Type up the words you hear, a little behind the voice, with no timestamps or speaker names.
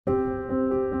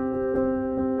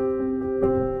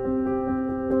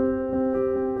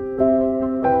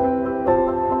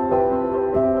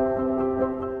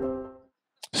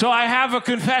have a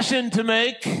confession to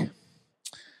make.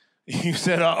 You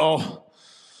said, uh-oh.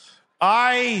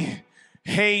 I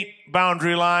hate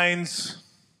boundary lines.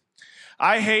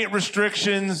 I hate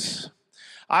restrictions.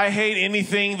 I hate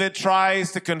anything that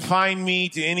tries to confine me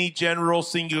to any general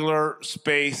singular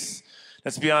space.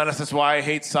 Let's be honest, that's why I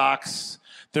hate socks.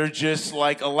 They're just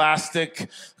like elastic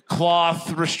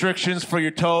cloth restrictions for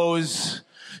your toes.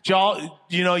 Y'all,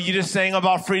 you know, you just sang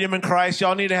about freedom in Christ.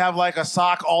 Y'all need to have like a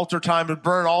sock altar time to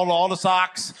burn all the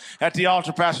socks at the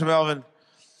altar, Pastor Melvin.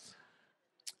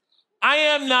 I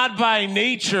am not by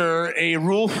nature a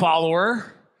rule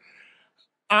follower.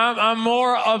 I'm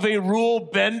more of a rule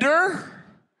bender.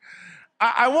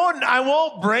 I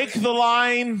won't break the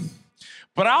line,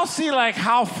 but I'll see like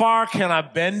how far can I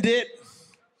bend it?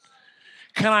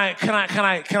 Can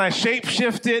I shape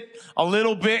shift it a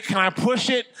little bit? Can I push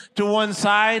it to one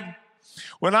side?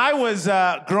 When I was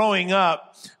growing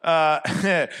up,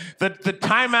 the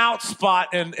timeout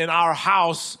spot in our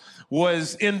house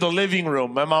was in the living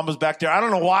room. My mom was back there. I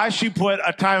don't know why she put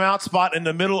a timeout spot in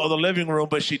the middle of the living room,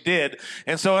 but she did.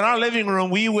 And so in our living room,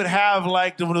 we would have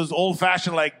like those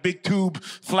old-fashioned, like big tube,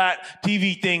 flat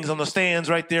TV things on the stands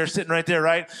right there, sitting right there,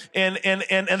 right? And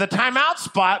the timeout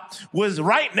spot was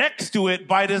right next to it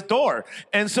by this door.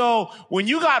 And so when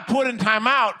you got put in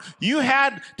timeout, you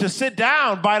had to sit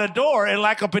down by the door in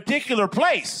like a particular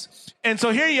place. And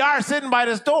so here you are sitting by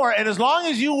this door, and as long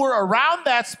as you were around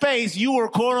that space, you were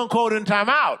quote-unquote in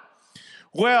timeout.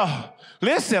 Well,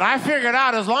 listen, I figured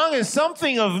out as long as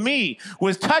something of me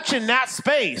was touching that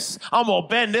space, I'm going to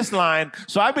bend this line.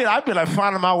 So I'd be like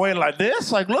finding my way like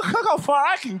this. Like, look how far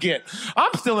I can get.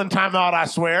 I'm still in timeout, I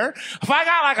swear. If I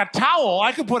got like a towel,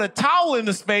 I could put a towel in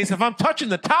the space. If I'm touching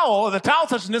the towel, and the towel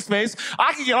touching this space,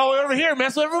 I can get all the way over here and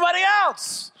mess with everybody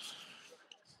else.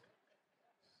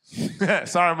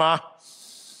 Sorry, Ma.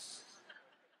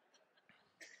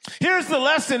 Here's the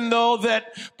lesson, though,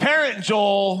 that parent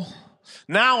Joel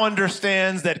now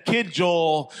understands that kid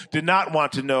Joel did not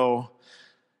want to know,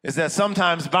 is that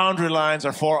sometimes boundary lines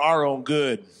are for our own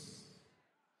good.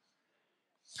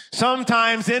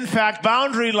 Sometimes, in fact,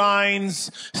 boundary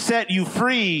lines set you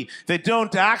free. They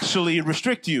don't actually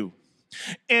restrict you.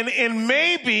 And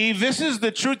maybe this is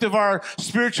the truth of our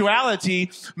spirituality.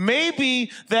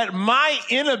 Maybe that my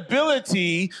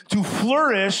inability to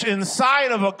flourish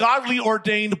inside of a godly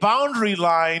ordained boundary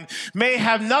line may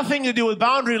have nothing to do with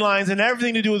boundary lines and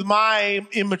everything to do with my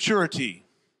immaturity.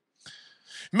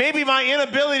 Maybe my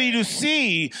inability to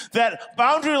see that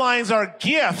boundary lines are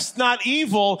gifts, not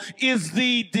evil, is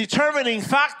the determining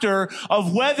factor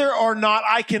of whether or not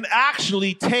I can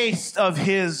actually taste of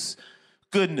His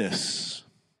goodness.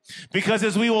 Because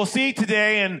as we will see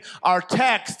today in our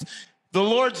text, the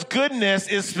Lord's goodness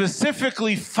is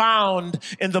specifically found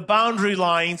in the boundary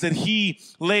lines that He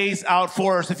lays out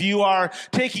for us. If you are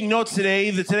taking notes today,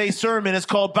 today's sermon is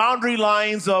called Boundary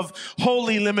Lines of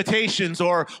Holy Limitations,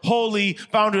 or Holy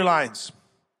Boundary Lines.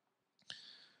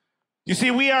 You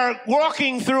see, we are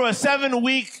walking through a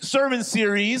 7-week sermon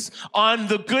series on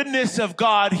the goodness of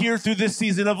God here through this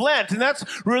season of Lent. And that's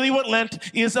really what Lent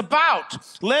is about.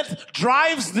 Lent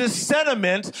drives this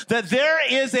sentiment that there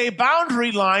is a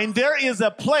boundary line, there is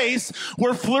a place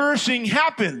where flourishing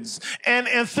happens.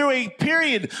 And through a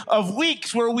period of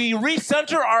weeks where we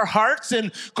recenter our hearts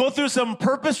and go through some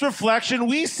purpose reflection,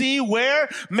 we see where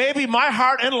maybe my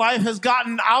heart and life has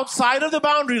gotten outside of the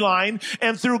boundary line,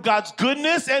 and through God's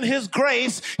goodness and His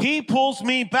grace, He pulls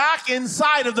me back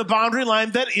inside of the boundary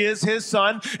line that is His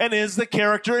Son and is the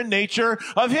character and nature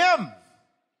of Him.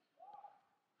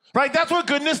 Right? That's what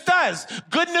goodness does.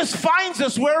 Goodness finds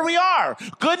us where we are.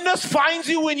 Goodness finds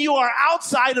you when you are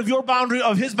outside of your boundary,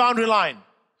 of His boundary line.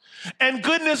 And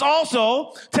goodness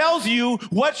also tells you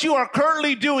what you are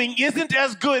currently doing isn't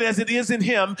as good as it is in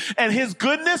Him. And His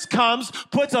goodness comes,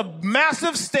 puts a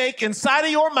massive steak inside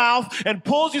of your mouth and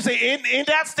pulls you, say, ain't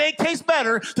that steak taste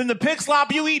better than the pig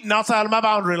slop you eating outside of my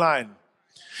boundary line?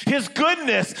 His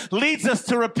goodness leads us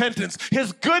to repentance.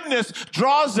 His goodness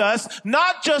draws us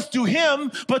not just to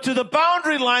Him, but to the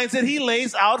boundary lines that He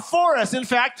lays out for us. In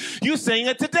fact, you sing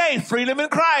it today, freedom in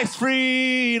Christ,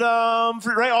 freedom,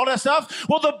 right, all that stuff.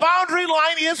 Well, the boundary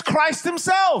line is Christ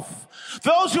Himself.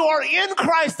 Those who are in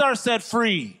Christ are set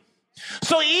free.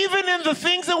 So even in the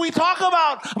things that we talk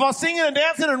about singing and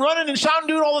dancing and running and shouting,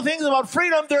 doing all the things about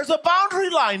freedom, there's a boundary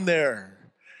line there.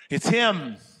 It's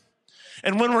Him.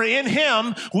 And when we're in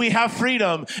Him, we have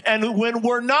freedom. And when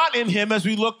we're not in Him, as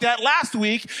we looked at last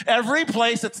week, every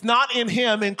place that's not in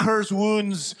Him incurs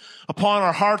wounds upon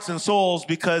our hearts and souls,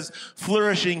 because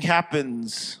flourishing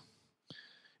happens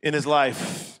in His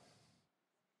life.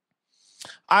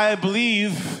 I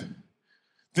believe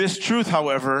this truth,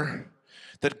 however,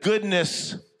 that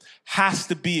goodness has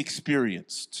to be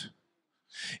experienced.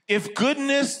 If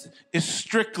goodness is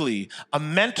strictly a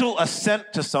mental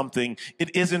assent to something,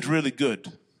 it isn't really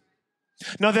good.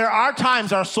 Now, there are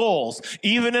times our souls,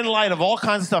 even in light of all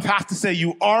kinds of stuff, have to say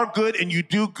you are good and you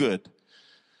do good.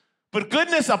 But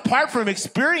goodness, apart from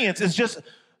experience, is just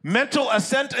mental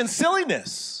assent and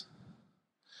silliness.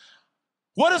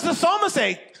 What does the psalmist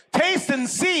say? Taste and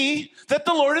see that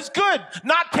the Lord is good.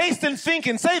 Not taste and think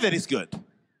and say that he's good.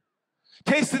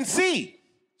 Taste and see.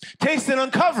 Taste and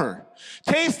uncover.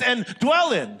 Taste and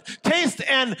dwell in. Taste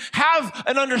and have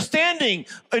an understanding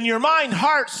in your mind,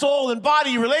 heart, soul, and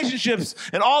body, relationships,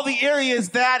 and all the areas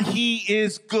that he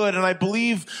is good. And I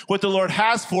believe what the Lord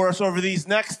has for us over these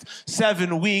next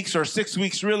 7 weeks, or 6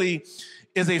 weeks really,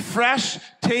 is a fresh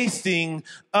tasting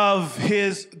of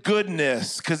his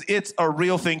goodness, because it's a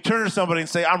real thing. Turn to somebody and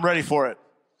say, I'm ready for it.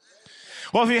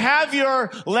 Well, if you have your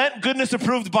Lent Goodness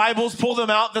Approved Bibles, pull them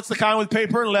out. That's the kind with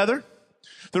paper and leather.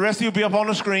 The rest of you will be up on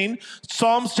the screen.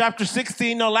 Psalms chapter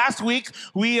 16. Now, last week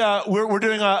we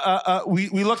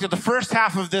looked at the first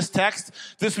half of this text.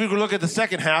 This week we're looking at the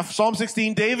second half. Psalm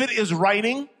 16. David is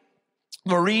writing.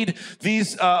 We'll read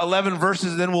these 11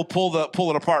 verses, and then we'll pull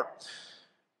it apart.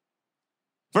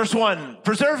 Verse 1.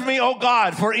 Preserve me, O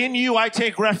God, for in you I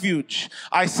take refuge.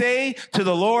 I say to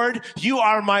the Lord, you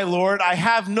are my Lord. I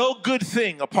have no good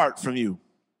thing apart from you.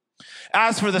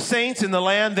 As for the saints in the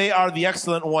land, they are the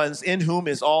excellent ones, in whom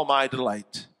is all my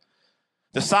delight.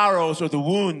 The sorrows or the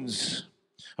wounds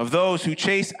of those who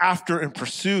chase after and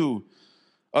pursue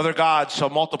other gods shall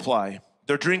multiply.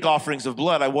 Their drink offerings of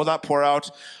blood I will not pour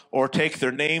out, or take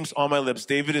their names on my lips.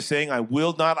 David is saying, I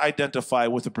will not identify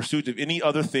with the pursuit of any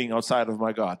other thing outside of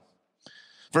my God.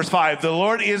 Verse 5, the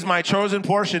Lord is my chosen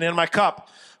portion and my cup.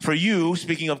 For you,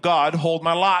 speaking of God, hold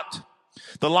my lot.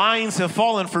 The lines have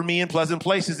fallen for me in pleasant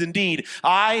places. Indeed,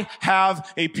 I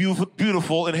have a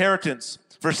beautiful inheritance.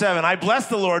 Verse 7, I bless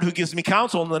the Lord who gives me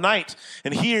counsel in the night,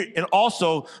 and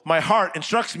also my heart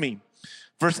instructs me.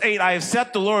 Verse 8, I have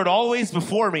set the Lord always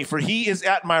before me, for he is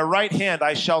at my right hand.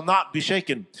 I shall not be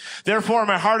shaken. Therefore,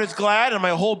 my heart is glad, and my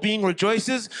whole being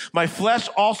rejoices. My flesh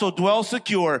also dwells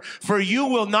secure. For you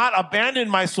will not abandon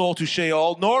my soul to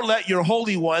Sheol, nor let your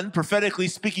Holy One, prophetically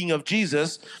speaking of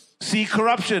Jesus, see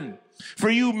corruption.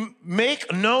 For you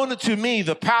make known to me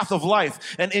the path of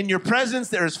life, and in your presence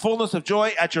there is fullness of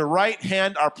joy. At your right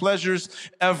hand are pleasures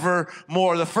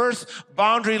evermore. The first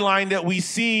boundary line that we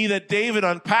see that David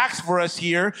unpacks for us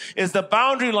here is the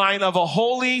boundary line of a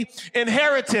holy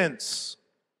inheritance.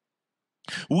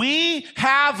 We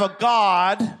have a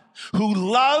God who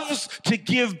loves to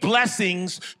give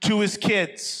blessings to his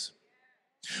kids.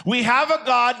 We have a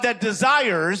God that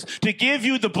desires to give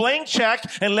you the blank check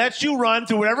and let you run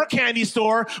to whatever candy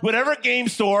store, whatever game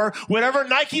store, whatever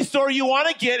Nike store you want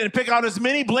to get, and pick out as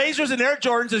many Blazers and Air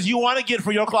Jordans as you want to get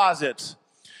for your closet.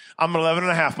 I'm 11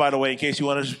 and a half, by the way, in case you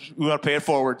want to pay it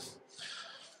forward.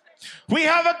 We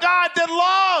have a God that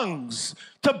longs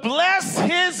to bless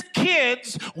his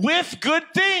kids with good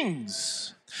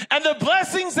things. And the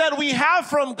blessings that we have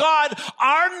from God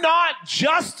are not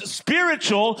just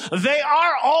spiritual, they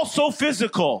are also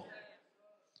physical.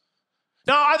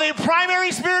 Now, are they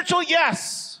primary spiritual?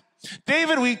 Yes.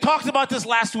 David, we talked about this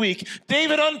last week.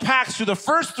 David unpacks through the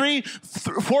first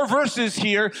 4 verses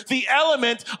here the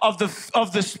element of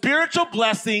the spiritual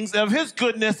blessings of his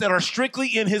goodness that are strictly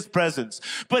in his presence.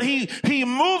 But he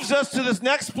moves us to this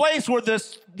next place where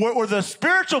the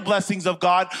spiritual blessings of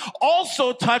God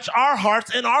also touch our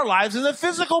hearts and our lives, and the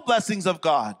physical blessings of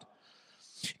God.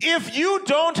 If you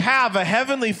don't have a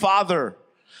heavenly Father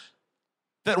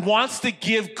that wants to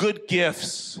give good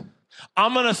gifts,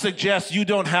 I'm going to suggest you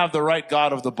don't have the right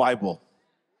God of the Bible.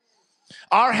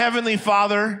 Our Heavenly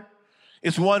Father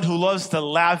is one who loves to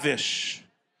lavish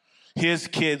his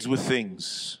kids with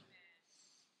things.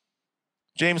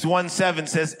 James 1:7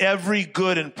 says, every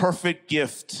good and perfect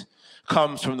gift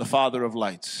comes from the Father of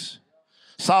lights.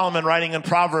 Solomon, writing in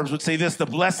Proverbs, would say this, the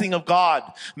blessing of God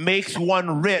makes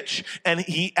one rich, and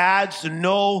he adds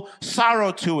no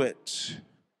sorrow to it.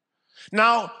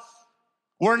 Now,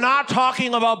 we're not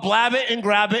talking about blab it and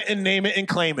grab it and name it and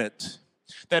claim it.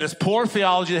 That is poor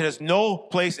theology that has no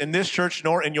place in this church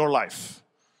nor in your life.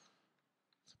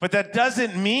 But that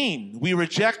doesn't mean we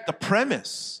reject the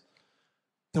premise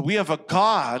that we have a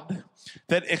God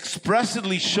that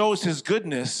expressly shows his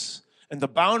goodness and the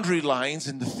boundary lines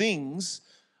and the things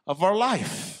of our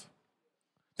life.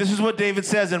 This is what David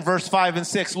says in verse 5 and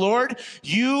 6. Lord,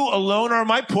 you alone are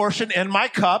my portion and my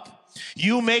cup.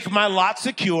 You make my lot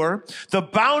secure. The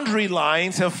boundary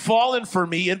lines have fallen for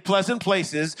me in pleasant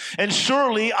places, and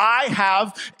surely I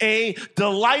have a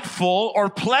delightful or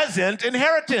pleasant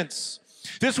inheritance.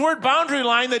 This word boundary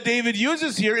line that David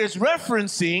uses here is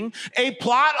referencing a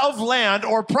plot of land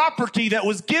or property that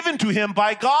was given to him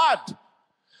by God.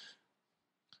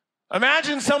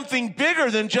 Imagine something bigger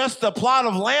than just a plot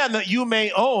of land that you may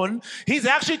own. He's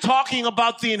actually talking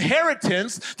about the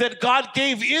inheritance that God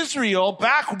gave Israel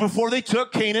back before they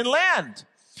took Canaan land.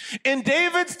 In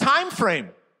David's time frame,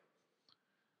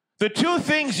 the two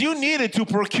things you needed to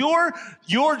procure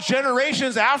your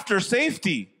generations after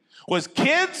safety was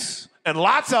kids, and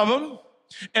lots of them,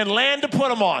 and land to put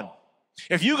them on.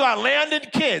 If you got land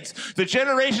and kids, the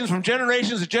generations from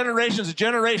generations to generations to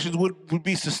generations would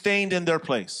be sustained in their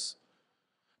place.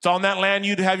 So on that land,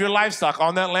 you'd have your livestock.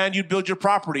 On that land, you'd build your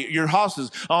property, your houses.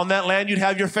 On that land, you'd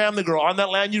have your family grow. On that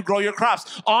land, you'd grow your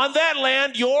crops. On that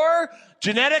land, your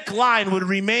genetic line would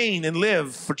remain and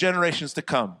live for generations to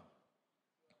come.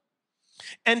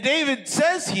 And David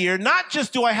says here, not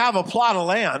just do I have a plot of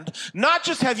land, not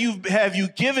just have you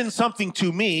given something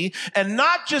to me, and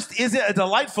not just is it a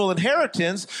delightful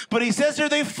inheritance, but he says here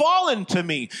they've fallen to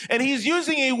me. And he's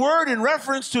using a word in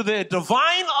reference to the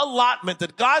divine allotment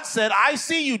that God said, I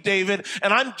see you, David,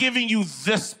 and I'm giving you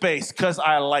this space because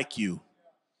I like you.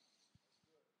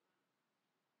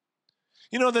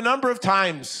 You know, the number of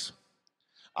times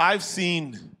I've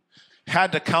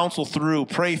had to counsel through,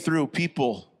 pray through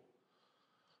people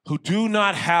who do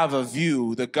not have a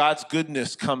view that God's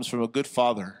goodness comes from a good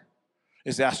father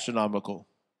is astronomical.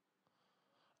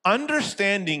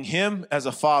 Understanding him as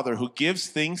a father who gives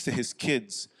things to his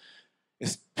kids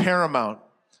is paramount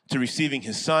to receiving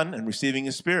his son and receiving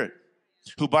his spirit,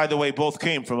 who, by the way, both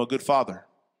came from a good father.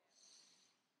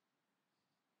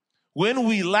 When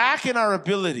we lack in our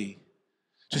ability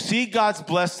to see God's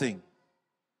blessing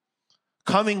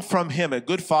coming from him, a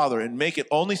good father, and make it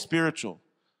only spiritual,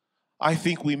 I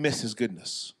think we miss his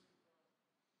goodness.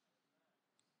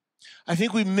 I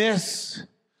think we miss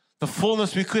the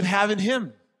fullness we could have in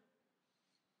him.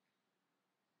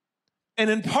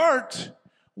 And in part,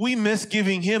 we miss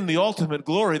giving him the ultimate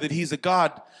glory that he's a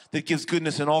God that gives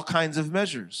goodness in all kinds of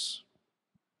measures.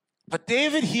 But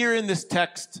David here in this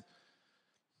text,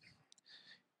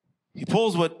 he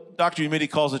pulls what Dr. Umidi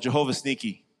calls a Jehovah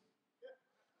sneaky.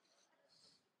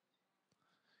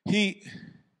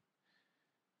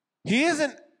 He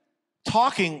isn't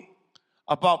talking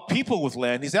about people with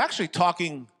land. He's actually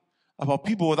talking about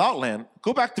people without land.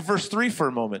 Go back to verse 3 for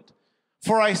a moment.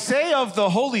 For I say of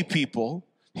the holy people,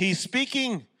 he's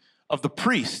speaking of the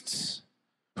priests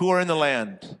who are in the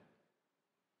land.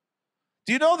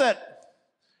 Do you know that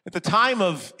at the time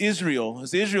of Israel,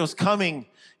 as Israel's coming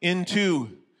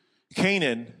into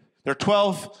Canaan, there are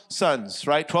 12 sons,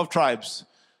 right? 12 tribes.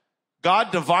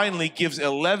 God divinely gives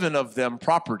 11 of them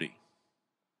property.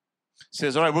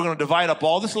 Says, all right, we're going to divide up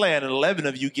all this land, and 11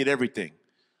 of you get everything.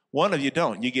 One of you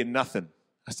don't. You get nothing.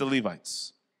 That's the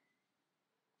Levites.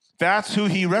 That's who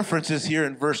he references here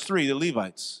in verse 3, the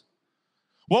Levites.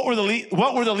 What were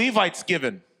the Levites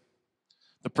given?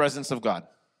 The presence of God.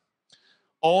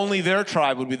 Only their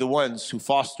tribe would be the ones who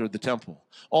fostered the temple.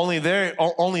 Only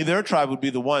their tribe would be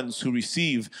the ones who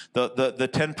receive the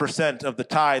 10% of the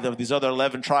tithe of these other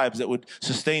 11 tribes that would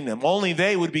sustain them. Only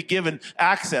they would be given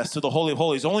access to the Holy of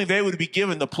Holies. Only they would be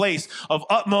given the place of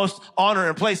utmost honor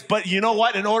and place. But you know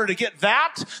what? In order to get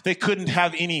that, they couldn't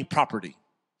have any property.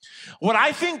 What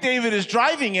I think David is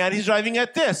driving at, he's driving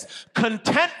at this.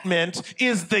 Contentment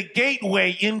is the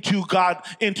gateway into God,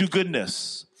 into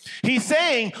goodness. He's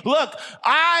saying, look,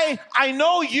 I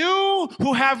know you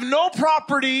who have no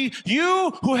property,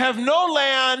 you who have no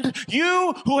land,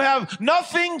 you who have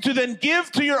nothing to then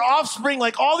give to your offspring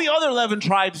like all the other 11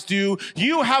 tribes do.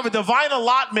 You have a divine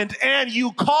allotment, and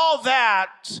you call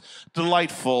that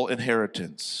delightful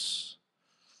inheritance.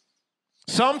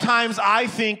 Sometimes I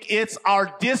think it's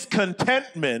our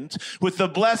discontentment with the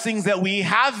blessings that we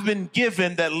have been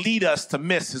given that lead us to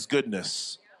miss his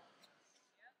goodness.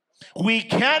 We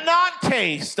cannot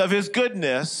taste of his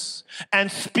goodness and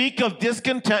speak of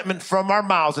discontentment from our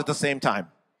mouths at the same time.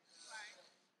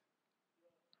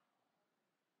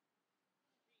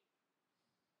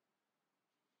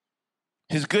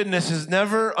 His goodness is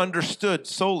never understood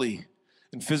solely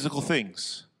in physical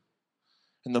things.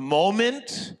 And the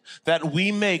moment that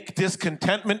we make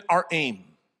discontentment our aim,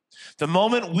 The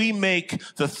moment we make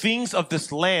the things of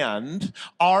this land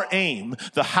our aim,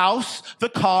 the house, the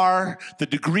car, the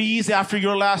degrees after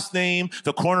your last name,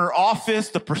 the corner office,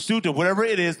 the pursuit of whatever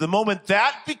it is, the moment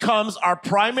that becomes our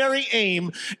primary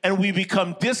aim and we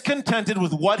become discontented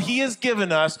with what he has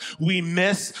given us, we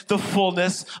miss the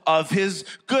fullness of his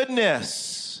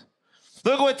goodness.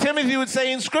 Look at what Timothy would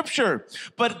say in Scripture.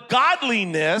 But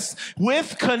godliness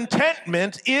with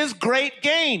contentment is great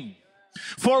gain.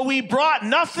 For we brought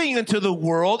nothing into the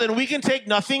world, and we can take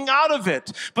nothing out of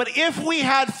it. But if we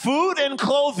had food and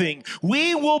clothing,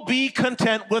 we will be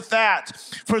content with that.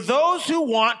 For those who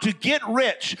want to get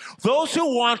rich, those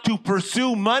who want to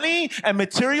pursue money and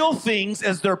material things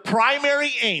as their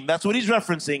primary aim, that's what he's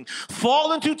referencing,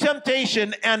 fall into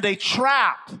temptation and a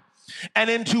trap, and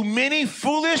into many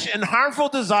foolish and harmful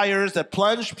desires that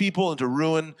plunge people into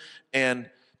ruin and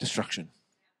destruction.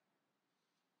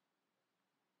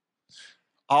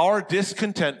 Our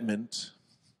discontentment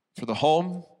for the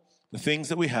home, the things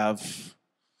that we have,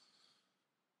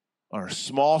 are a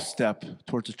small step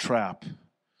towards a trap and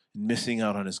missing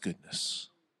out on his goodness.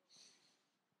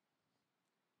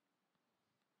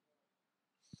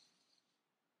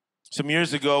 Some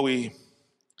years ago,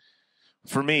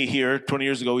 for me here, 20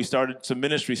 years ago, we started some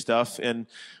ministry stuff, and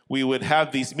we would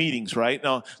have these meetings, right?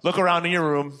 Now, look around in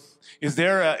your room. Is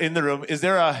there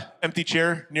an empty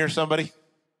chair near somebody?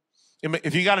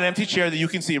 If you got an empty chair that you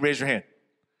can see, raise your hand.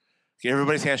 Okay,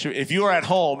 everybody's hand. If you are at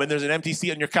home and there's an empty seat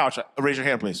on your couch, raise your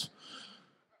hand, please.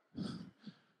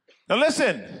 Now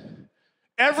listen,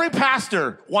 every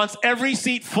pastor wants every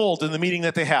seat full in the meeting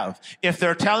that they have. If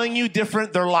they're telling you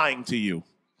different, they're lying to you.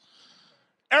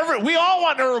 We all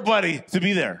want everybody to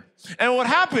be there. And what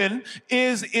happened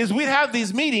is we'd have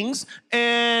these meetings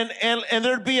and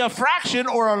there'd be a fraction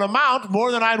or an amount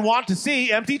more than I'd want to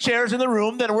see empty chairs in the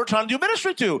room that we're trying to do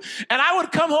ministry to. And I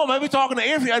would come home, I'd be talking to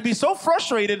Avery, I'd be so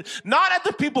frustrated, not at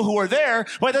the people who were there,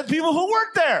 but at the people who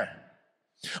weren't there.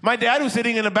 My dad, who's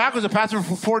sitting in the back, was a pastor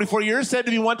for 44 years, said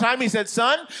to me one time, he said,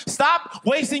 "Son, stop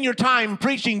wasting your time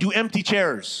preaching to empty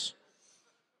chairs.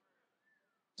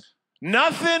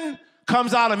 Nothing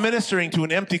comes out of ministering to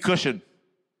an empty cushion.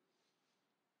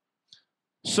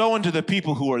 Sow into the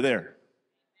people who are there.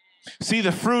 See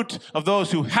the fruit of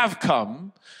those who have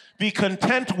come. Be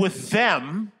content with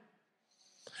them,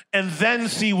 and then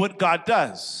see what God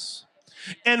does."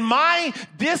 And my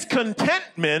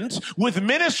discontentment with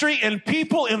ministry and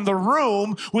people in the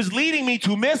room was leading me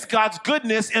to miss God's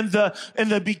goodness in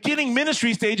the beginning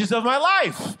ministry stages of my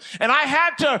life. And I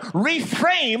had to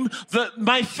reframe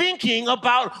my thinking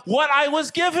about what I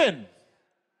was given.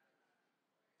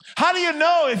 How do you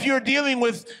know if you're dealing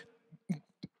with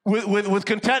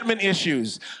contentment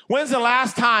issues? When's the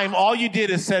last time all you did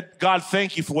is said, "God,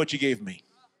 thank you for what you gave me.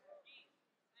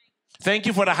 Thank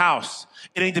you for the house.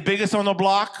 It ain't the biggest on the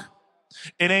block.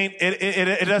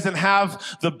 It doesn't have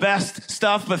the best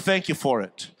stuff, but thank you for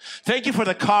it. Thank you for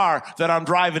the car that I'm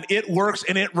driving. It works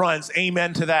and it runs.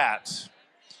 Amen to that.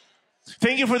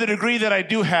 Thank you for the degree that I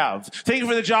do have. Thank you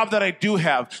for the job that I do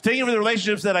have. Thank you for the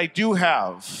relationships that I do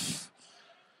have."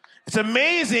 It's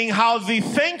amazing how the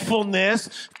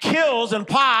thankfulness kills and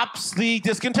pops the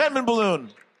discontentment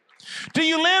balloon. Do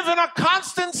you live in a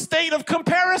constant state of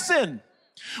comparison?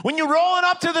 When you're rolling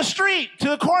up to the street, to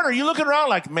the corner, you're looking around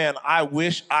like, "Man, I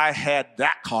wish I had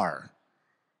that car."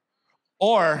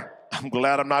 Or, "I'm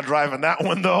glad I'm not driving that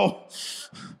one though."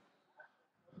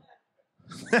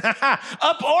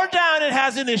 Up or down, it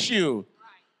has an issue.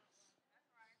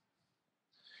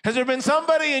 Has there been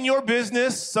somebody in your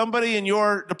business, somebody in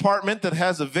your department that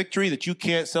has a victory that you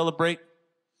can't celebrate?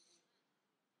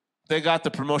 They got the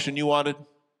promotion you wanted?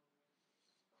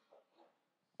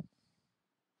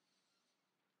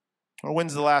 Or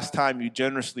when's the last time you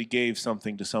generously gave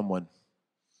something to someone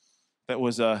that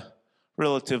was a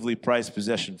relatively prized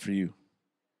possession for you?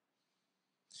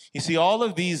 You see, all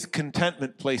of these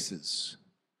contentment places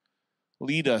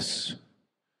lead us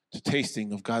to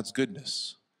tasting of God's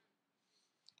goodness.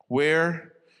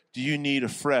 Where do you need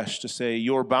afresh to say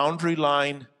your boundary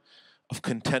line of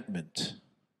contentment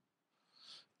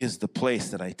is the place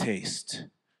that I taste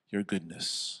your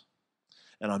goodness?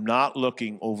 And I'm not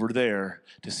looking over there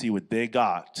to see what they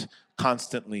got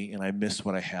constantly, and I miss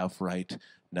what I have right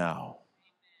now.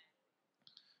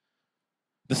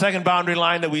 The second boundary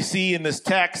line that we see in this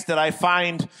text that I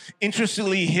find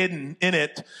interestingly hidden in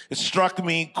it struck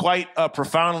me quite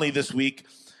profoundly this week,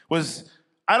 was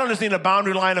I don't just need a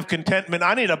boundary line of contentment,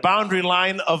 I need a boundary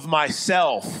line of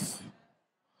myself.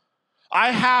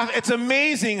 It's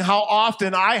amazing how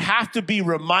often I have to be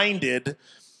reminded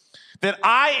that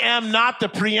I am not the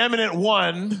preeminent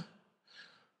one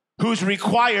who's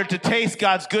required to taste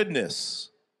God's goodness.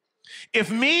 If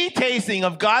me tasting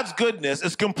of God's goodness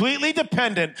is completely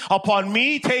dependent upon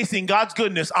me tasting God's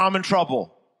goodness, I'm in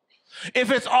trouble.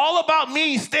 If it's all about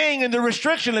me staying in the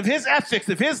restriction of his ethics,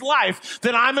 of his life,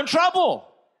 then I'm in trouble.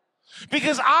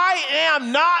 Because I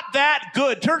am not that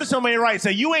good. Turn to somebody right and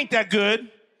say, you ain't that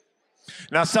good.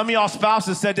 Now, some of y'all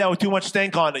spouses said that with too much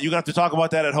stank on it. You're going to have to talk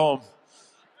about that at home.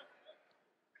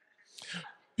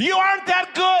 You aren't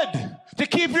that good to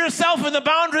keep yourself in the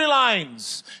boundary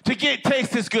lines to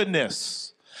taste his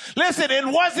goodness. Listen, it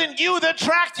wasn't you that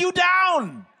tracked you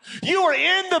down. You were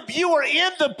in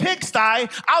the pigsty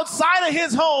outside of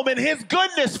his home, and his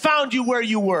goodness found you where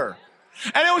you were.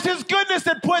 And it was his goodness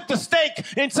that put the steak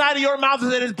inside of your mouth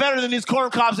and said it's better than these corn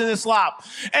cobs and this slop.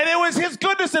 And it was his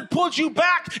goodness that pulled you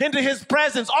back into his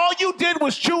presence. All you did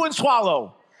was chew and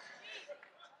swallow.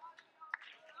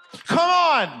 Come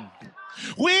on.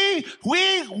 We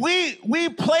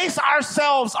place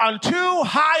ourselves on too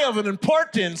high of an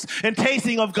importance in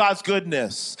tasting of God's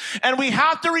goodness. And we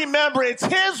have to remember it's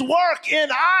his work in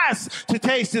us to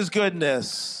taste his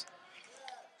goodness.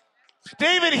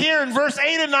 David here in verse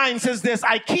 8 and 9 says this,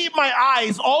 I keep my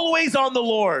eyes always on the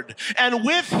Lord, and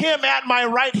with him at my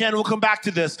right hand, we'll come back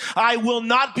to this, I will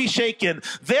not be shaken.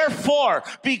 Therefore,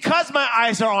 because my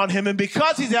eyes are on him and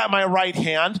because he's at my right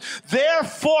hand,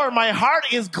 therefore my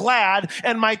heart is glad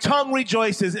and my tongue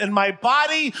rejoices and my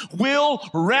body will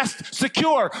rest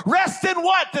secure. Rest in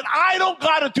what? That I don't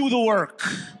got to do the work.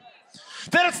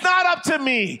 That it's not up to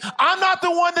me. I'm not the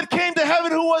one that came to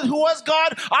heaven who was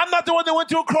God. I'm not the one that went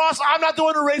to a cross. I'm not the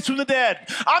one who raised from the dead.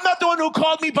 I'm not the one who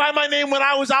called me by my name when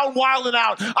I was out wilding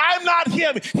out. I'm not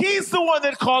him. He's the one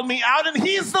that called me out, and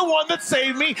he's the one that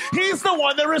saved me. He's the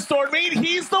one that restored me, and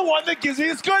he's the one that gives me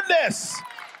his goodness.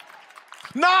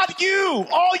 Not you.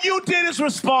 All you did is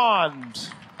respond.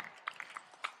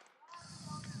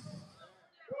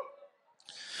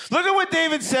 Look at what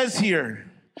David says here.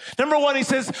 Number one, he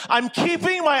says, I'm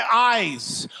keeping my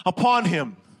eyes upon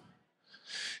him.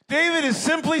 David is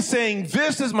simply saying,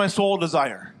 this is my sole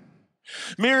desire.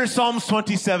 Mirror Psalms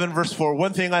 27, verse 4.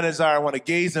 One thing I desire, I want to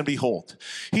gaze and behold.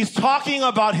 He's talking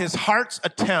about his heart's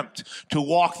attempt to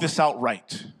walk this out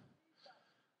right.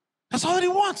 That's all that he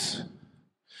wants.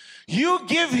 You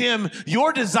give him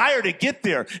your desire to get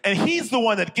there, and he's the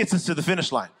one that gets us to the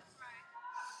finish line.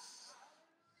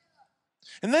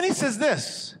 And then he says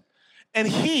this. And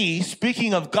he,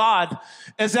 speaking of God,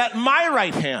 is at my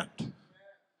right hand.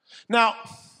 Now,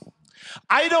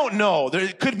 I don't know,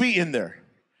 it could be in there,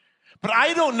 but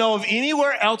I don't know of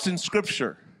anywhere else in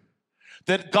Scripture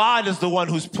that God is the one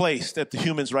who's placed at the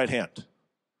human's right hand.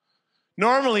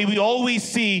 Normally, we always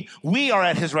see we are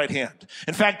at his right hand.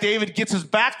 In fact, David gets us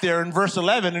back there in verse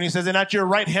 11, and he says, and at your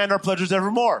right hand are pleasures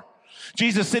evermore.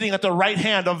 Jesus sitting at the right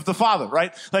hand of the Father,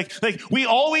 right? Like we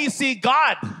always see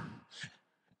God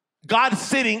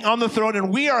sitting on the throne,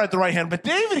 and we are at the right hand. But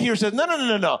David here says,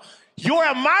 no. You're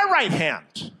at my right hand.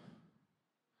 You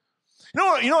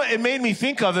know what it made me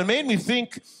think of? It made me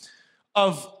think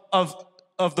of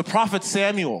the prophet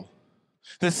Samuel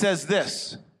that says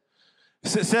this.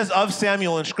 It says of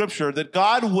Samuel in Scripture that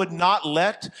God would not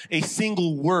let a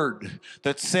single word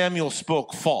that Samuel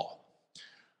spoke fall.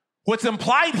 What's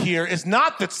implied here is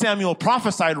not that Samuel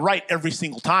prophesied right every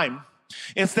single time.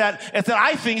 It's that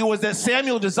I think it was that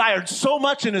Samuel desired so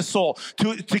much in his soul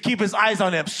to keep his eyes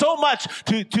on him, so much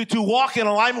to walk in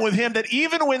alignment with him, that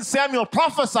even when Samuel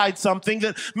prophesied something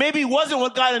that maybe wasn't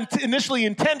what God initially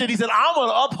intended, he said, I'm going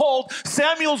to uphold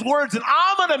Samuel's words and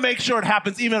I'm going to make sure it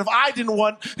happens, even if I didn't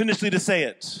want initially to say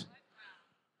it.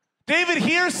 David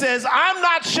here says, I'm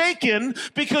not shaken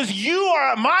because you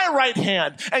are at my right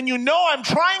hand. And you know I'm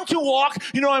trying to walk,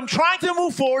 I'm trying to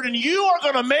move forward, and you are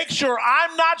going to make sure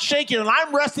I'm not shaken and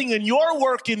I'm resting in your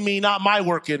work in me, not my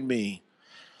work in me.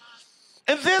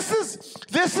 And this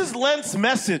is Lent's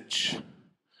message,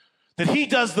 that he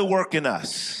does the work in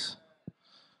us.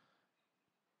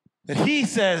 That he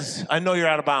says, I know you're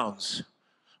out of bounds.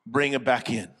 Bring it back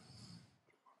in.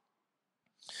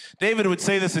 David would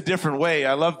say this a different way.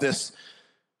 I love this.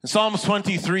 In Psalms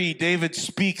 23, David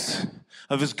speaks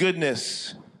of his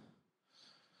goodness.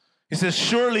 He says,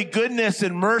 surely goodness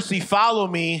and mercy follow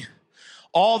me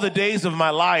all the days of my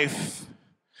life,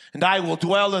 and I will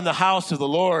dwell in the house of the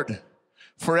Lord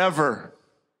forever.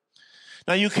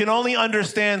 Now, you can only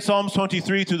understand Psalms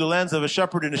 23 through the lens of a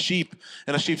shepherd and a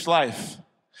sheep's life.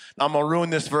 Now, I'm going to ruin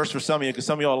this verse for some of you because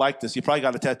some of you all like this. You probably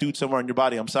got it tattooed somewhere on your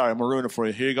body. I'm sorry. I'm going to ruin it for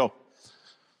you. Here you go.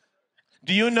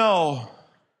 Do you know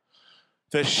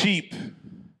that sheep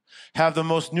have the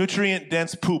most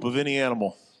nutrient-dense poop of any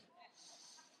animal?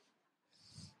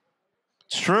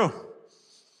 It's true.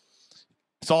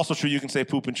 It's also true you can say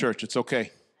poop in church. It's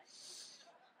okay.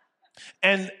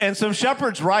 And some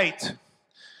shepherds write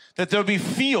that there'll be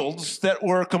fields that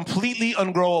were completely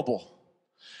ungrowable.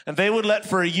 And they would let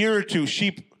for a year or two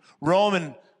sheep roam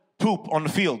and poop on the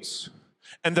fields.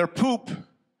 And their poop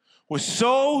was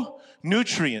so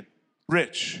nutrient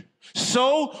rich,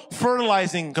 so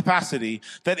fertilizing capacity,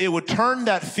 that it would turn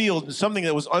that field into something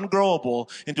that was ungrowable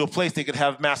into a place they could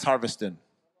have mass harvest in.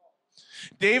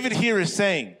 David here is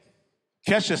saying,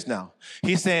 catch this now.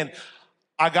 He's saying,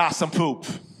 I got some poop.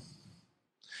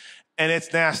 And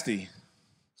it's nasty.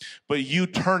 But you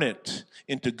turn it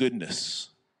into goodness.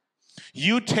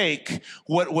 You take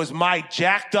what was my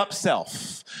jacked up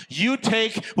self. You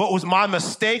take what was my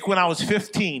mistake when I was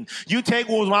 15. You take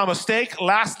what was my mistake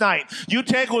last night. You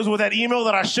take what was with that email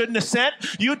that I shouldn't have sent.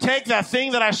 You take that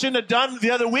thing that I shouldn't have done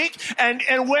the other week. And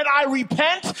when I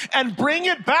repent and bring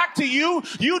it back to you,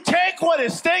 you take what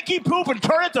is stinky poop and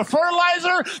turn it to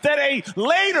fertilizer that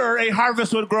later a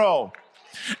harvest would grow.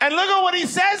 And look at what he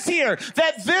says here,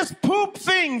 that this poop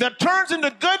thing that turns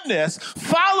into goodness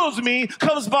follows me,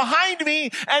 comes behind me,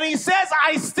 and he says,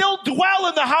 I still dwell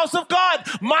in the house of God.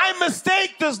 My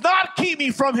mistake does not keep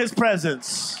me from his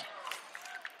presence.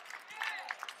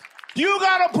 You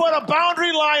got to put a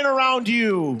boundary line around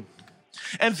you.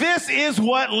 And this is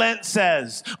what Lent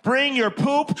says. Bring your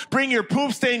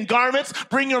poop-stained garments,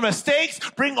 bring your mistakes,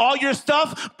 bring all your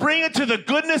stuff, bring it to the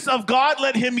goodness of God.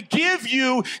 Let him give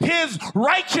you his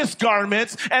righteous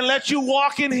garments and let you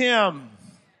walk in him.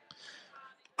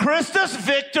 Christus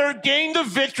Victor gained the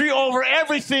victory over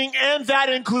everything, and that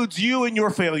includes you and your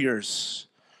failures.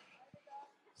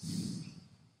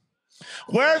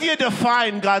 Where have you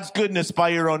defined God's goodness by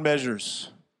your own measures?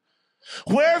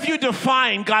 Where have you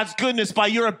defined God's goodness by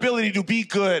your ability to be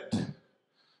good?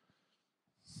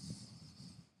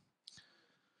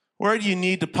 Where do you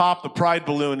need to pop the pride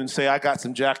balloon and say, I got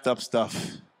some jacked up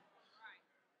stuff?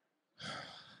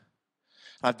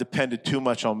 I've depended too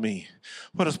much on me.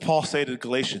 What does Paul say to the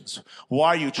Galatians? Why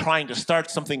are you trying to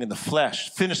start something in the flesh,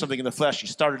 finish something in the flesh? You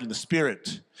started in the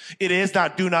spirit. It is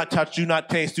not do not touch, do not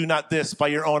taste, do not this by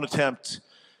your own attempt.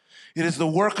 It is the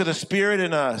work of the Spirit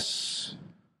in us.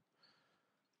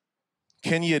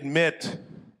 Can you admit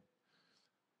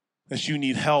that you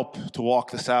need help to walk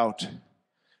this out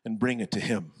and bring it to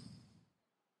him?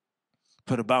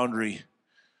 Put a boundary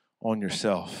on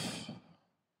yourself.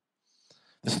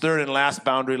 This third and last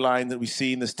boundary line that we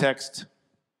see in this text,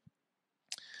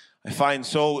 I find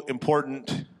so important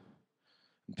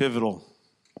and pivotal.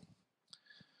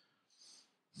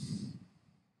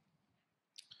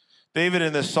 David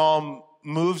in this psalm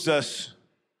moves us,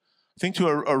 I think, to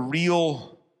a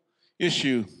real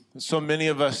issue that so many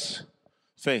of us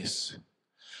face.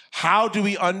 How do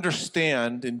we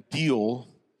understand and deal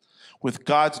with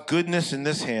God's goodness in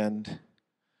this hand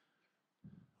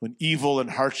when evil and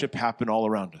hardship happen all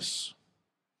around us?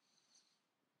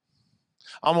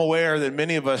 I'm aware that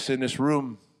many of us in this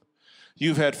room,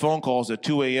 you've had phone calls at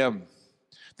 2 a.m.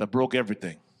 that broke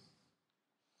everything.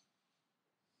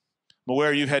 I'm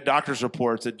aware you've had doctor's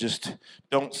reports that just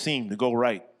don't seem to go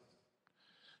right.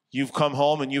 You've come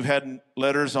home and you've had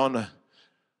letters on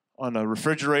a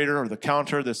refrigerator or the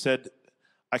counter that said,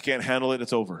 I can't handle it,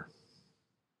 it's over.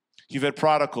 You've had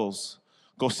prodigals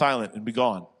go silent and be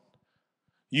gone.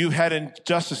 You've had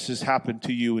injustices happen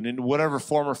to you and in whatever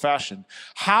form or fashion.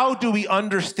 How do we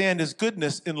understand his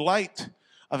goodness in light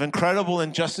of incredible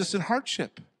injustice and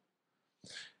hardship?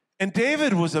 And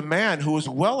David was a man who was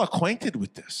well acquainted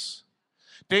with this.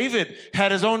 David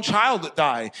had his own child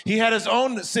die. He had his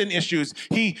own sin issues.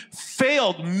 He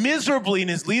failed miserably in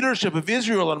his leadership of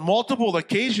Israel on multiple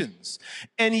occasions.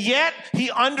 And yet he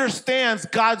understands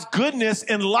God's goodness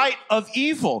in light of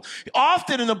evil.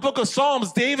 Often in the book of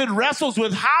Psalms, David wrestles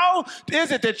with how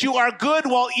is it that you are good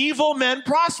while evil men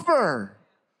prosper?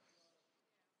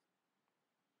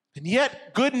 And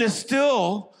yet goodness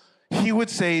still, he would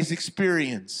say, is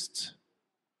experienced.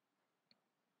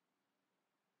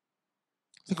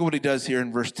 Look at what he does here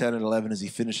in verse 10 and 11 as he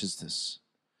finishes this.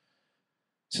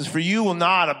 He says, for you will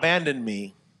not abandon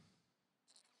me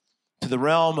to the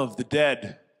realm of the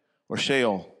dead or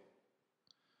Sheol,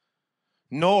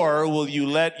 nor will you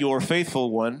let your faithful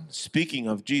one, speaking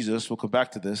of Jesus, we'll come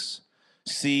back to this,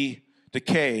 see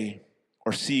decay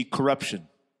or see corruption.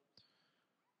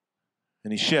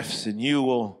 And he shifts, and you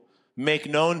will make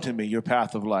known to me your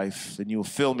path of life, and you will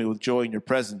fill me with joy in your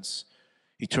presence,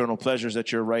 eternal pleasures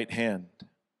at your right hand.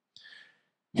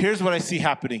 Here's what I see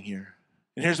happening here.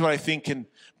 And here's what I think can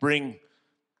bring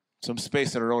some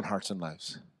space in our own hearts and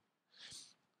lives.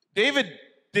 David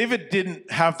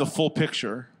didn't have the full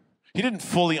picture. He didn't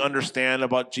fully understand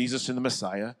about Jesus and the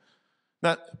Messiah.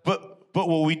 But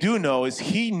what we do know is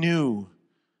he knew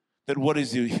that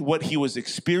what he was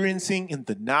experiencing in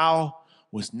the now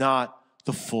was not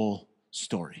the full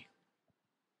story.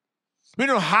 We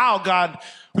don't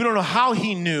know how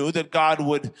he knew that God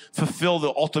would fulfill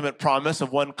the ultimate promise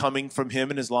of one coming from him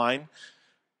in his line.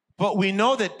 But we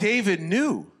know that David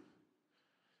knew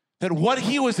that what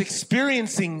he was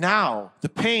experiencing now, the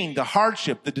pain, the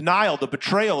hardship, the denial, the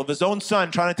betrayal of his own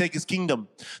son trying to take his kingdom,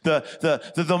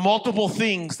 the multiple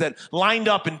things that lined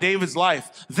up in David's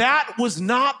life, that was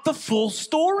not the full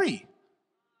story.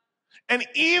 And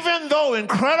even though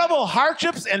incredible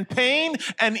hardships and pain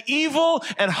and evil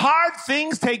and hard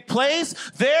things take place,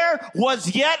 there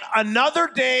was yet another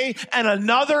day and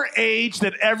another age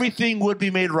that everything would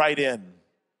be made right in.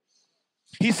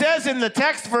 He says in the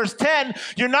text, verse 10,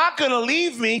 you're not going to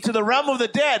leave me to the realm of the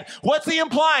dead. What's he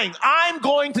implying? I'm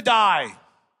going to die.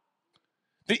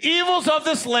 The evils of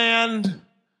this land,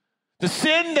 the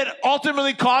sin that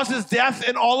ultimately causes death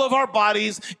in all of our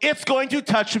bodies, it's going to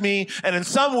touch me, and in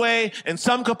some way, in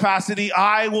some capacity,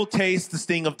 I will taste the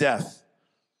sting of death.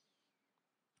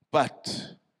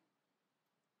 But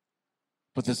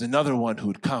there's another one who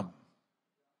would come.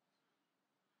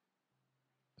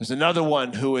 There's another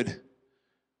one who would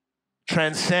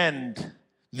transcend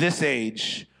this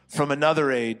age from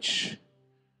another age,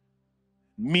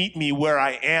 meet me where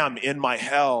I am in my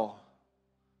hell,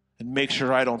 and make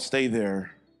sure I don't stay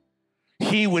there.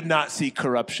 He would not see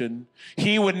corruption.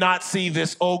 He would not see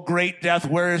this, oh great death,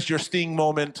 where is your sting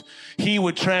moment? He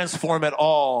would transform it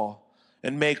all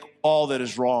and make all that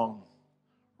is wrong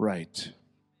right.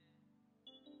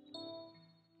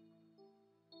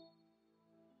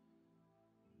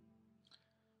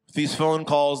 These phone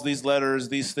calls, these letters,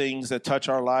 these things that touch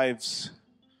our lives,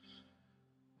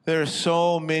 there are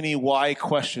so many why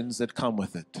questions that come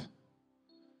with it.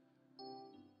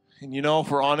 And you know, if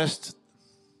we're honest,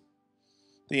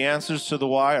 the answers to the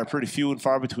why are pretty few and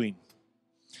far between.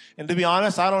 And to be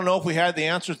honest, I don't know if we had the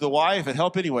answers to the why, if it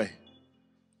helped anyway.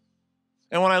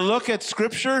 And when I look at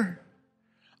Scripture,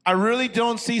 I really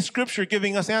don't see Scripture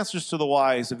giving us answers to the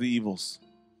whys of the evils.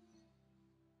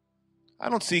 I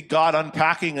don't see God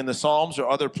unpacking in the Psalms or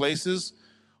other places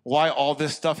why all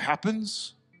this stuff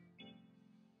happens.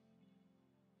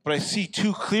 But I see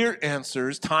two clear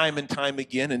answers time and time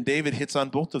again, and David hits on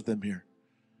both of them here.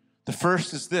 The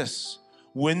first is this: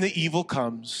 when the evil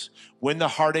comes, when the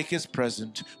heartache is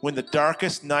present, when the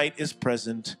darkest night is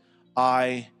present,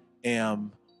 I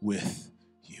am with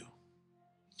you.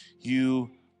 You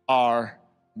are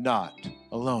not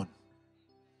alone.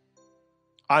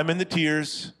 I'm in the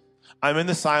tears. I'm in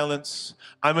the silence.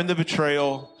 I'm in the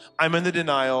betrayal. I'm in the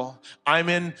denial. I'm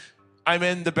in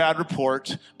the bad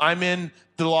report. I'm in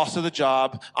the loss of the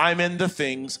job. I'm in the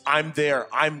things. I'm there.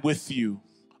 I'm with you.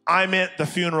 I'm at the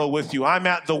funeral with you. I'm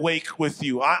at the wake with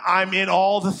you. I'm in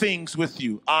all the things with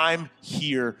you. I'm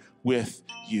here with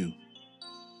you.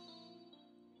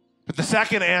 But the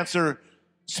second answer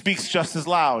speaks just as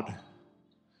loud.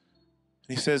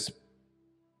 He says,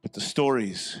 but the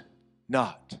story's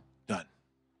not done.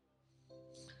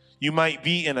 You might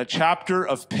be in a chapter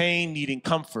of pain needing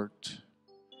comfort,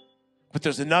 but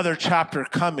there's another chapter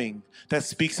coming that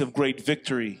speaks of great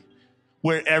victory,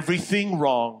 where everything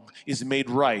wrong is made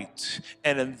right.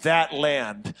 And in that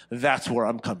land, that's where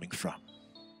I'm coming from.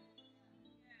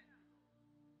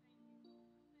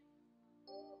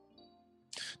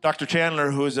 Dr.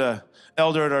 Chandler, who is an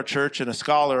elder at our church and a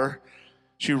scholar,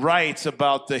 she writes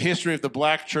about the history of the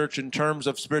black church in terms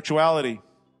of spirituality,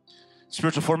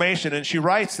 spiritual formation. And she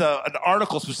writes an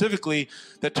article specifically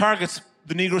that targets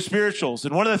the Negro spirituals.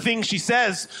 And one of the things she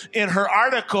says in her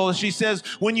article is, she says,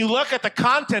 when you look at the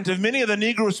content of many of the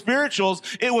Negro spirituals,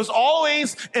 it was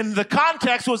always, in the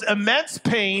context was immense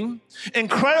pain,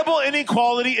 incredible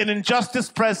inequality, and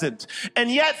injustice present. And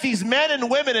yet these men and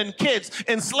women and kids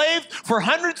enslaved for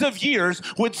hundreds of years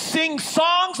would sing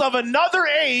songs of another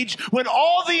age when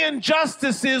all the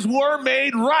injustices were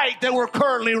made right that were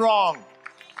currently wrong.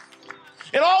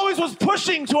 It always was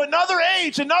pushing to another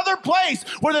age, another place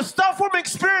where the stuff we're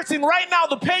experiencing right now,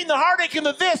 the pain, the heartache, and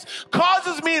the this,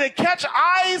 causes me to catch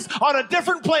eyes on a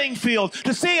different playing field,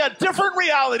 to see a different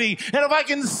reality. And if I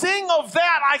can sing of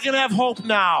that, I can have hope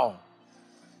now.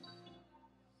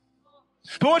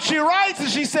 But what she writes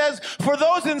is, she says, for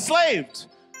those enslaved,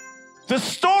 the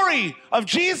story of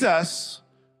Jesus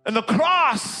and the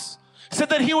cross said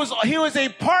that he was a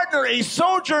partner, a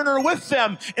sojourner with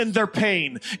them in their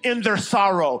pain, in their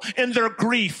sorrow, in their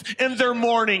grief, in their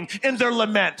mourning, in their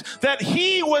lament, that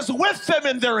he was with them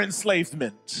in their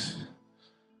enslavement.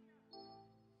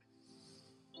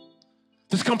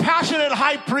 This compassionate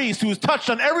high priest who was touched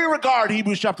on every regard,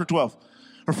 Hebrews chapter 12,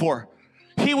 or 4.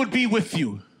 He would be with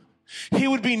you. He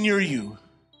would be near you.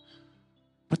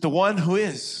 But the one who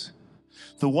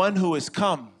has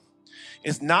come,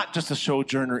 is not just a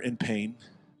sojourner in pain,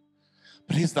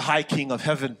 but he's the high king of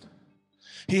heaven.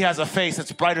 He has a face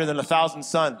that's brighter than 1,000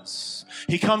 suns.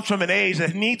 He comes from an age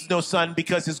that needs no sun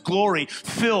because his glory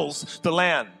fills the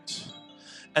land.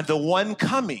 And the one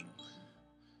coming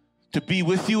to be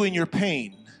with you in your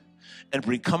pain and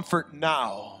bring comfort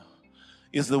now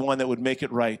is the one that would make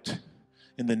it right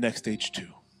in the next age too.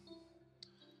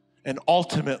 And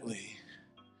ultimately,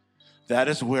 that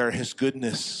is where his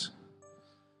goodness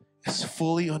is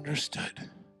fully understood.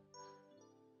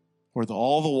 Where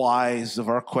all the whys of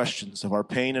our questions, of our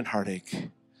pain and heartache,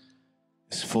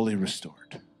 is fully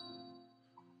restored.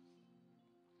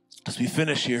 As we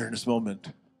finish here in this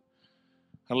moment,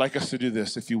 I'd like us to do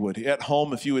this, if you would. At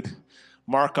home, if you would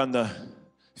mark on the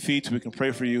feet, we can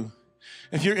pray for you.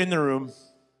 If you're in the room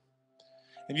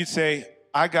and you'd say,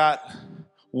 I got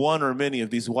one or many of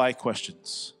these why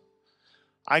questions.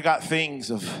 I got things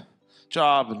of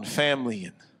job and family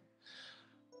and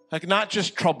like not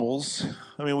just troubles.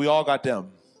 I mean, we all got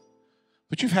them.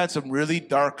 But you've had some really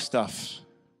dark stuff.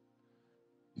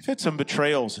 You've had some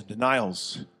betrayals and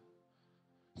denials.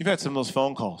 You've had some of those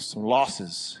phone calls, some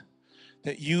losses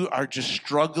that you are just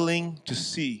struggling to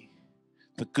see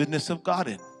the goodness of God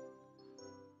in.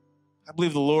 I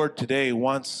believe the Lord today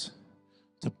wants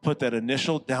to put that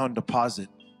initial down deposit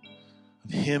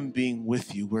of him being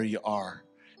with you where you are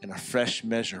in a fresh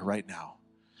measure right now.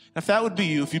 If that would be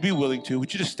you, if you'd be willing to,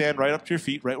 would you just stand right up to your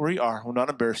feet, right where you are? We'll not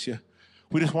embarrass you.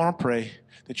 We just want to pray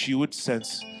that you would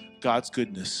sense God's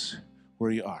goodness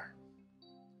where you are.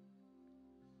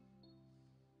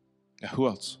 Yeah, who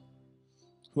else?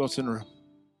 Who else in the room?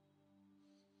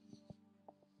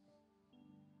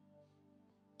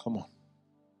 Come on.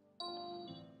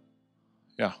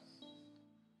 Yeah.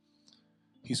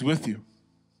 He's with you.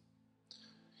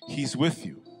 He's with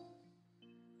you.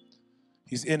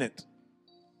 He's in it.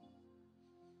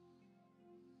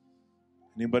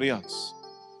 Anybody else?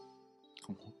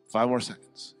 Come on. 5 more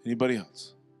seconds. Anybody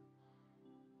else?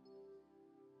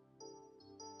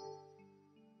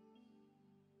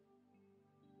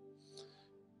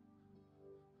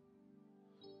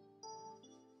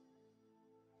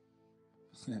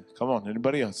 Yeah, come on.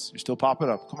 Anybody else? You're still popping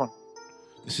up. Come on.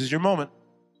 This is your moment.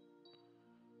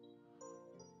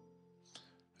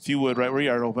 If you would, right where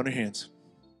you are, open your hands.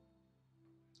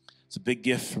 It's a big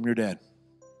gift from your dad.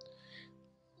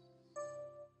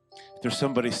 If there's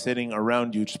somebody sitting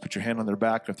around you, just put your hand on their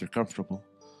back if they're comfortable.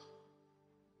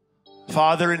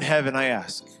 Father in heaven, I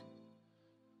ask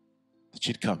that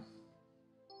you'd come.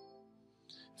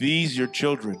 These, your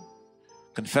children,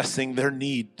 confessing their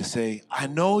need to say, I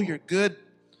know you're good,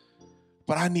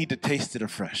 but I need to taste it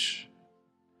afresh.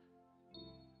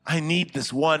 I need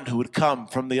this one who would come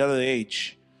from the other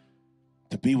age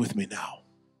to be with me now.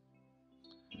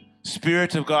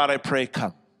 Spirit of God, I pray,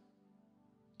 come.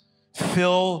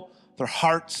 Fill their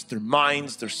hearts, their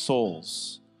minds, their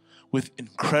souls with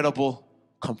incredible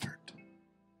comfort.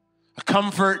 A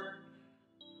comfort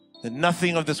that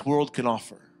nothing of this world can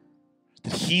offer,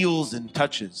 that heals and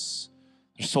touches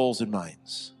their souls and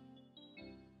minds.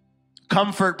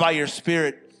 Comfort by your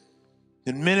Spirit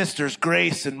that ministers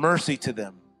grace and mercy to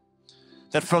them,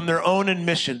 that from their own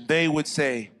admission they would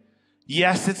say,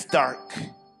 yes, it's dark,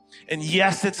 and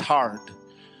yes, it's hard,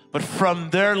 but from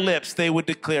their lips they would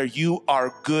declare, you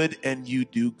are good and you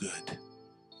do good.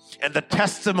 And the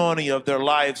testimony of their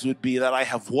lives would be that I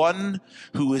have one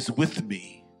who is with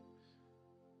me,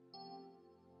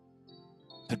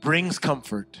 that brings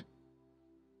comfort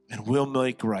and will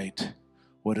make right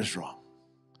what is wrong.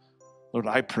 Lord,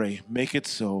 I pray, make it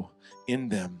so in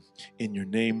them. In your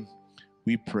name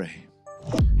we pray.